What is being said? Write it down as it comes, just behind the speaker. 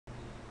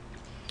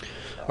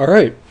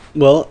Alright,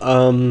 well,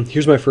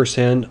 here's my first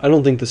hand. I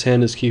don't think this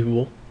hand is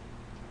keepable.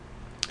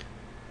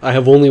 I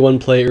have only one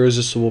play,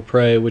 Irresistible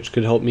Prey, which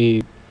could help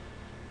me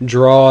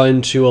draw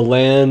into a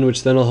land,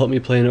 which then will help me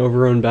play an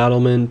Overrun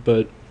Battlement,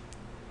 but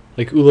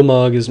like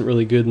Ulamog isn't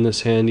really good in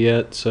this hand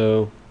yet,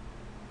 so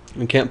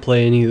I can't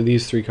play any of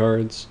these three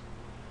cards.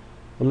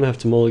 I'm gonna have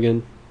to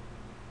mulligan.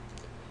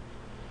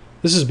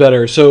 This is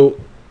better. So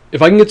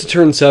if I can get to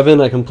turn 7,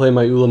 I can play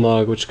my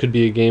Ulamog, which could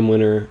be a game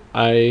winner.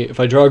 If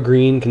I draw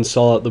green, can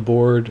stall out the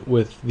board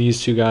with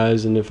these two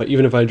guys, and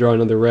even if I draw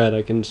another red,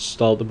 I can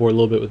stall out the board a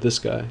little bit with this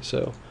guy.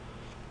 So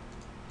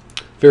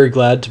very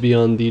glad to be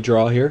on the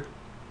draw here.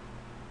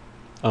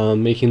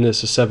 Making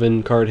this a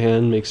 7-card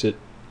hand makes it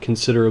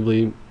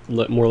considerably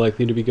more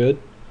likely to be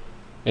good.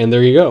 And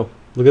there you go.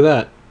 Look at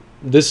that.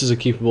 This is a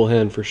keepable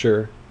hand for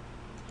sure.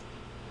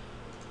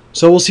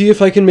 So we'll see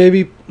if I can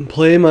maybe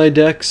play my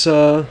deck's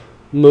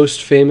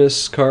most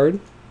famous card.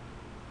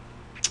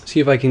 See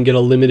if I can get a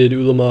limited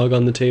Ulamog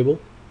on the table.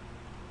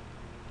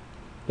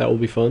 That will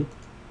be fun.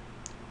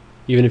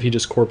 Even if he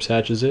just corpse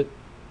hatches it,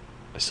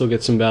 I still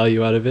get some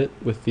value out of it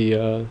with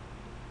the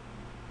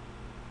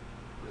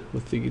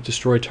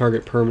destroy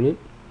target permanent.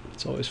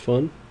 It's always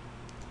fun.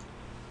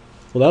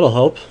 Well, that'll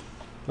help.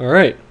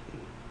 Alright.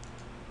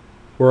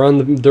 We're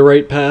on the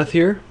right path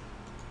here.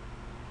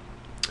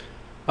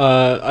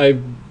 I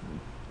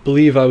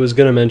believe I was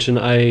going to mention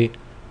I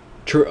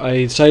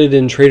cited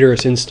in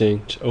Traitorous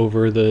Instinct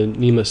over the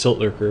Nima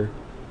Siltlurker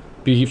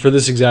for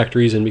this exact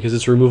reason, because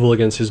it's removal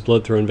against his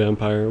Bloodthrone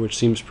Vampire, which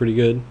seems pretty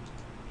good.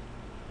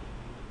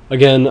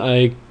 Again,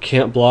 I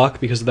can't block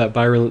because of that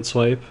Virulent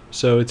Swipe,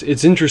 so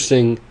it's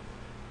interesting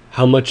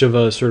how much of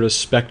a sort of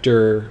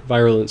Spectre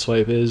Virulent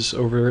Swipe is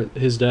over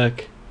his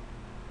deck.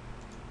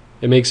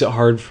 It makes it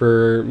hard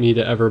for me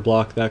to ever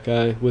block that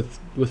guy with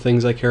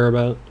things I care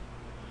about.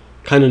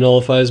 Kind of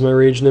nullifies my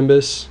Rage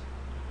Nimbus.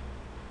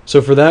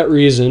 So for that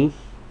reason,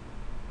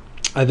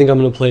 I think I'm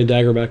going to play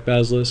Daggerback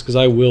Basilisk, because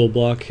I will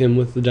block him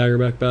with the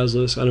Daggerback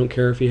Basilisk. I don't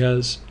care if he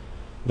has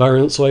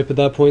Virulent Swipe at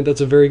that point.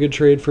 That's a very good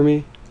trade for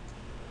me.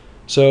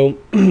 So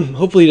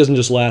hopefully he doesn't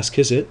just last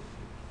kiss it.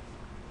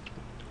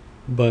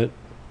 But,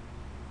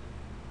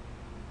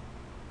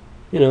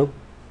 you know,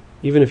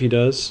 even if he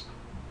does,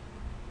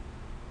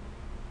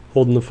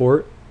 holding the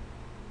fort.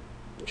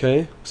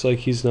 Okay, looks like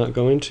he's not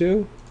going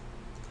to.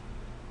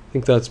 I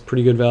think that's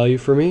pretty good value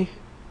for me.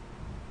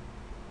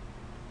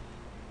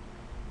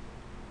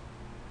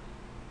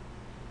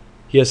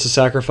 He has to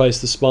sacrifice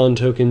the spawn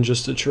token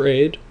just to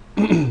trade.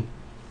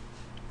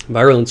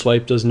 Virulent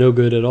Swipe does no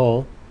good at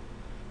all.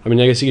 I mean,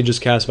 I guess he could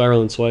just cast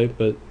Virulent Swipe,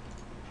 but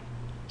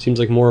seems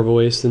like more of a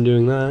waste than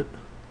doing that.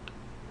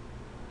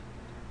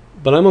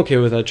 But I'm okay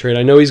with that trade.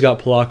 I know he's got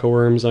Pelakka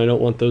Worms, and I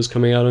don't want those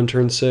coming out on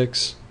turn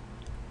 6.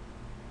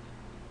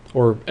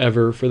 Or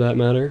ever, for that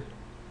matter.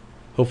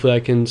 Hopefully I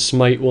can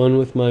smite one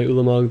with my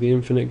Ulamog the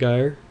Infinite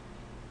Gyre.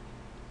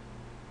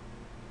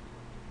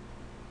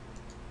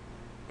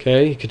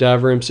 Okay, he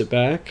Cadaver Imps it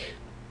back.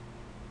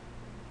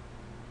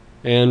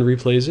 And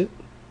replays it.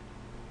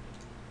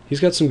 He's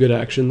got some good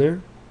action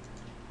there.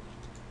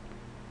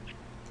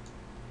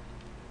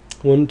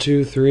 1,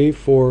 2, 3,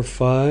 4,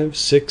 5,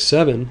 6,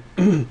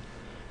 7.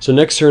 So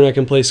next turn I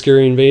can play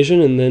Scary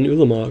Invasion and then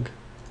Ulamog.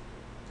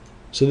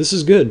 So this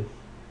is good.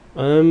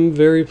 I'm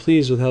very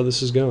pleased with how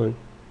this is going.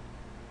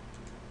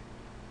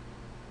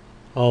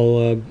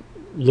 I'll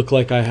look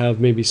like I have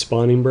maybe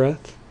Spawning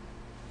Breath.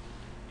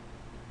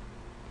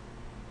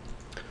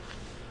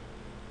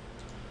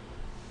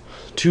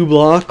 To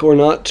block or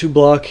not to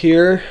block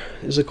here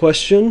is a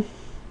question.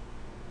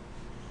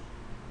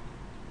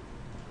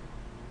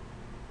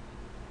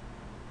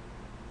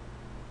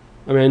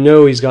 I mean, I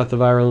know he's got the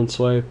Virulent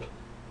Swipe.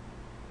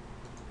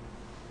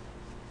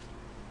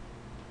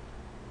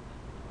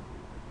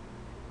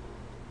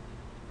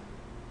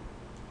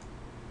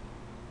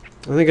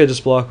 I think I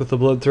just block with the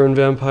Bloodthrone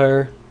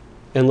Vampire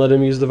and let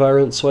him use the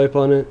Virulent Swipe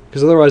on it,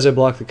 because otherwise I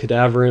block the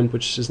Cadaver Imp,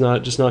 which is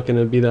just not going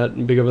to be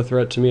that big of a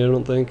threat to me, I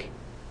don't think.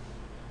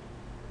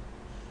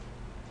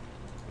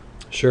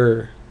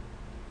 Sure.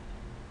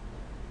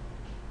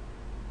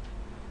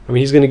 I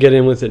mean, he's going to get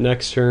in with it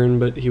next turn,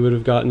 but he would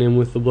have gotten in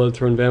with the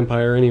Bloodthrone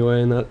Vampire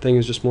anyway, and that thing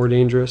is just more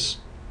dangerous.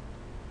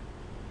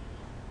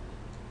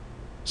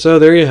 So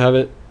there you have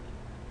it.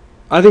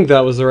 I think that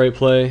was the right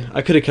play.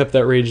 I could have kept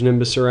that Rage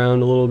Nimbus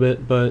around a little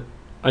bit, but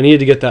I needed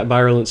to get that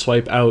Virulent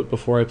Swipe out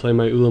before I play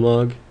my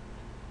Ulamog.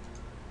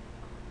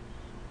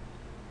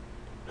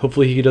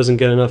 Hopefully he doesn't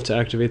get enough to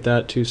activate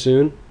that too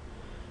soon.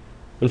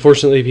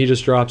 Unfortunately, if he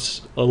just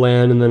drops a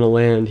land and then a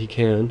land, he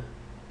can.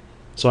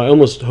 So I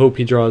almost hope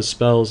he draws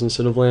spells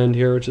instead of land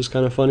here, which is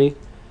kind of funny.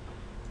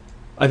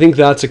 I think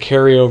that's a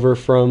carryover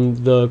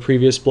from the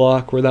previous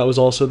block, where that was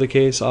also the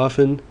case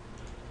often.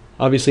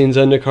 Obviously in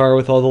Zendikar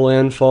with all the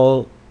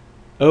landfall...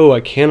 Oh,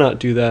 I cannot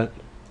do that.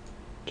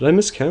 Did I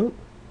miscount?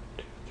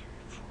 2, 3,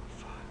 4,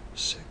 5,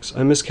 6.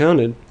 I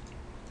miscounted.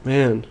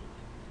 Man.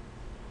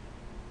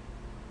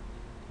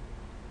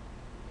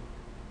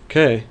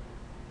 Okay.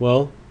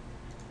 Well.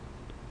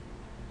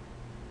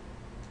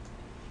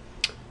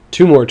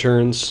 2 more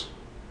turns.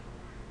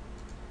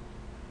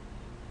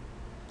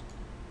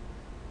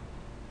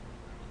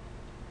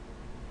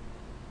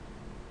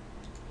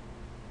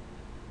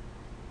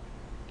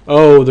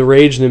 Oh, the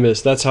Rage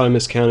Nimbus. That's how I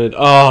miscounted.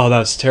 Oh,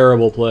 that's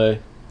terrible play.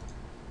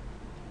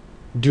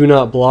 Do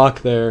not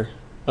block there.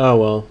 Oh,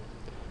 well.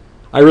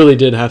 I really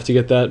did have to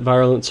get that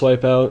Virulent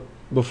Swipe out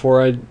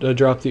before I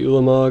dropped the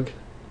Ulamog.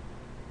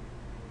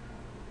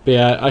 But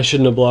yeah, I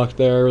shouldn't have blocked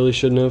there. I really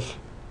shouldn't have.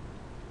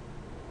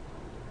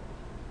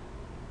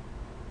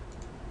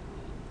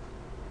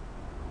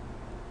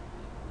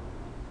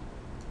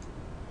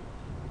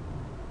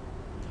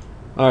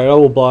 Alright, I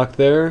will block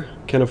there.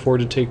 Can't afford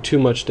to take too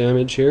much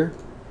damage here.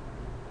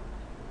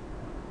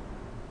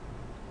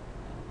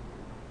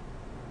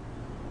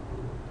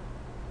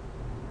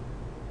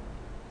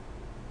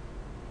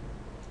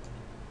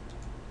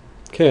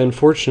 Okay,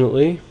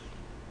 unfortunately,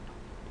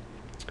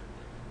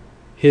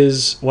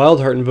 his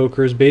Wildheart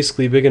Invoker is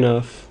basically big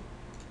enough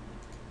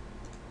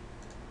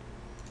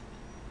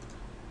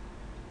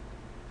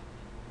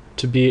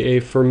to be a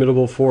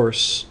formidable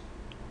force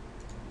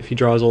if he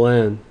draws a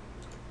land.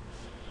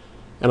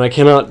 And I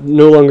cannot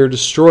no longer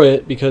destroy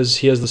it because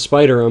he has the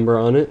Spider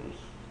Umbra on it.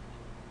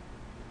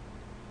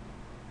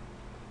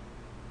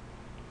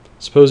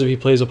 Suppose if he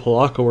plays a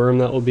Pelakka Worm,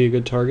 that will be a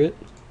good target.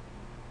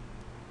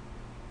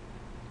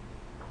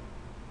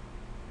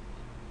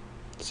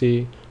 Let's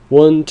see.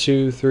 1,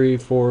 2, 3,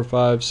 4,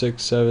 5,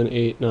 6, 7,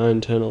 8,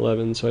 9, 10,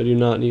 11. So I do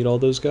not need all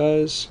those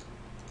guys.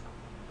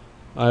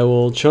 I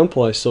will chump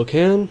while I still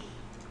can.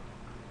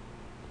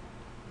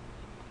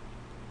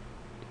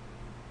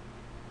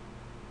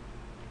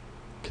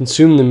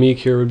 Consume the Meek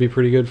here would be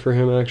pretty good for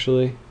him,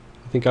 actually.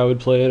 I think I would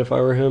play it if I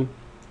were him.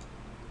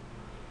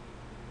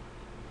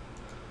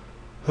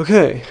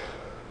 Okay.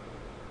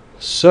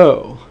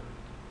 So,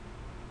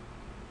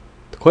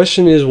 the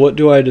question is, what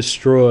do I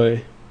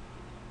destroy?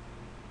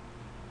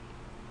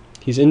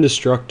 He's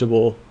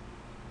indestructible.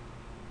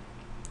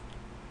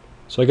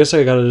 So I guess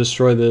I gotta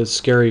destroy the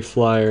scary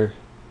flyer,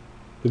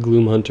 the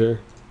Gloom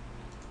Hunter.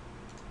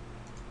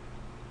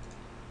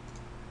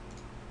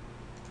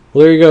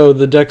 Well, there you go.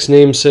 The deck's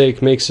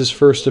namesake makes his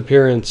first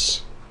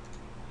appearance.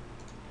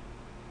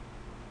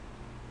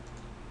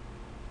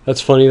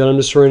 That's funny that I'm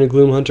destroying a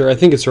Gloom Hunter. I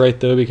think it's right,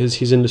 though, because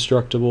he's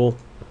indestructible.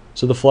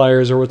 So the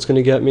flyers are what's going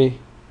to get me.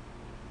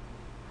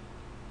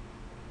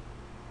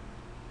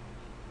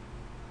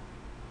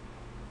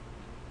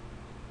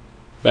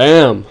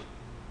 Bam!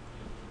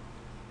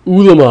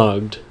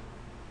 Ulamogged.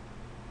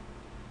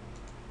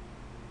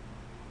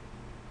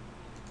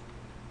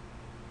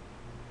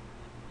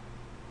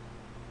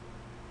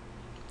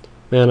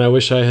 Man, I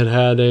wish I had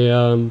had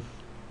a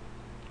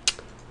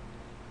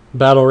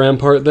Battle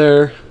Rampart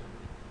there.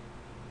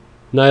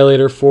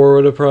 Annihilator 4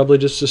 would have probably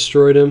just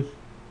destroyed him.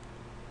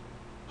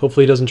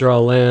 Hopefully he doesn't draw a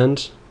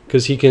land,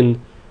 because he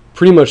can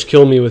pretty much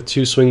kill me with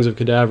 2 swings of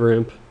Cadaver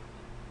Imp.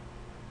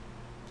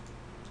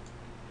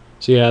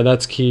 So yeah,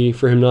 that's key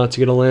for him not to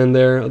get a land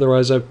there,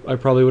 otherwise I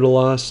probably would have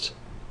lost.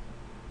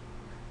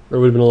 Or it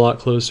would have been a lot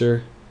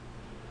closer.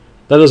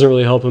 That doesn't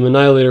really help him.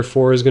 Annihilator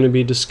 4 is going to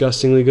be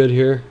disgustingly good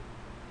here.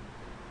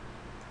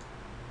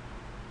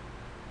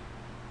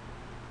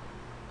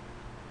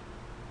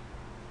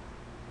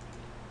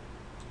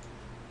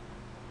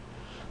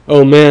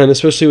 Oh man,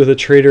 especially with a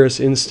Traitorous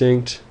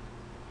Instinct.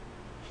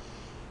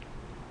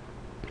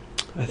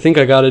 I think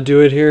I gotta do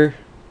it here.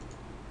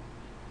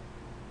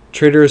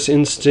 Traitorous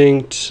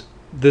Instinct,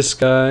 this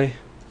guy.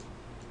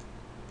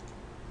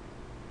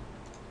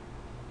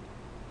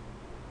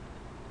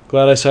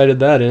 Glad I cited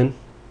that in.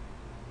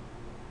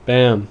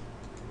 Bam.